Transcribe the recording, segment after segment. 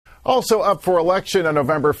Also up for election on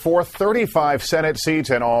November 4th, 35 Senate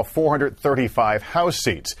seats and all 435 House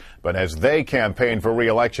seats. But as they campaign for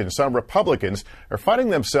re-election, some Republicans are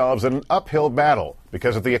finding themselves in an uphill battle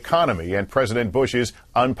because of the economy and President Bush's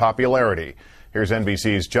unpopularity. Here's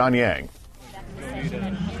NBC's John Yang.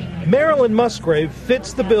 Marilyn Musgrave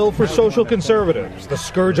fits the bill for social conservatives, the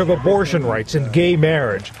scourge of abortion rights and gay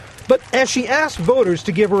marriage. But as she asked voters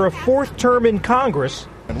to give her a fourth term in Congress,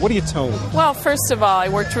 what are you telling them? Well, first of all, I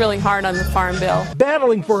worked really hard on the Farm Bill.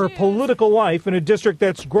 Battling for her political life in a district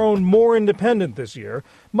that's grown more independent this year,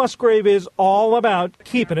 Musgrave is all about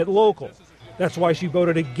keeping it local. That's why she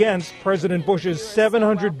voted against President Bush's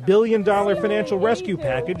 $700 billion financial rescue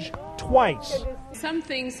package twice. Some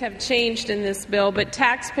things have changed in this bill, but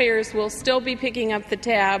taxpayers will still be picking up the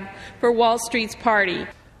tab for Wall Street's party.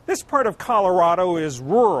 This part of Colorado is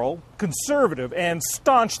rural, conservative, and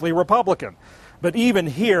staunchly Republican. But even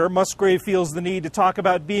here, Musgrave feels the need to talk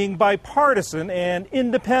about being bipartisan and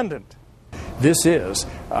independent. This is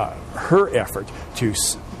her effort to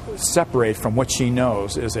separate from what she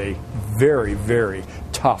knows is a very, very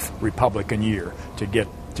tough Republican year, to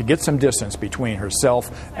get some distance between herself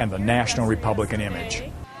and the national Republican image.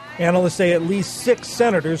 Analysts say at least 6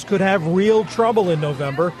 senators could have real trouble in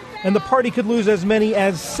November, and the party could lose as many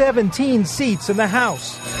as 17 seats in the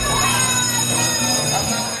House.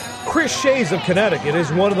 Chris Shays of Connecticut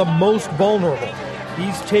is one of the most vulnerable.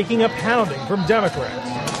 He's taking a pounding from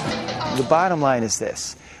Democrats. The bottom line is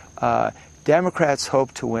this. Democrats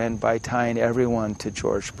hope to win by tying everyone to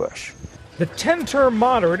George Bush. The 10-term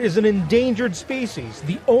moderate is an endangered species,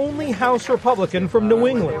 the only House Republican from New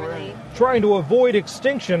England, trying to avoid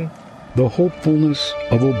extinction. The hopefulness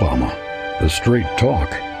of Obama, the straight talk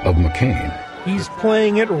of McCain. He's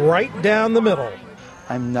playing it right down the middle.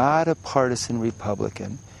 I'm not a partisan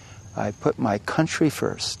Republican. I put my country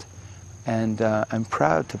first, and I'm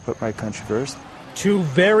proud to put my country first. 2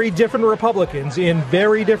 very different Republicans in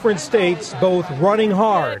very different states, both running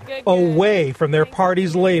hard, away from their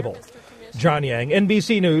party's label. John Yang,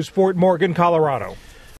 NBC News, Fort Morgan, Colorado.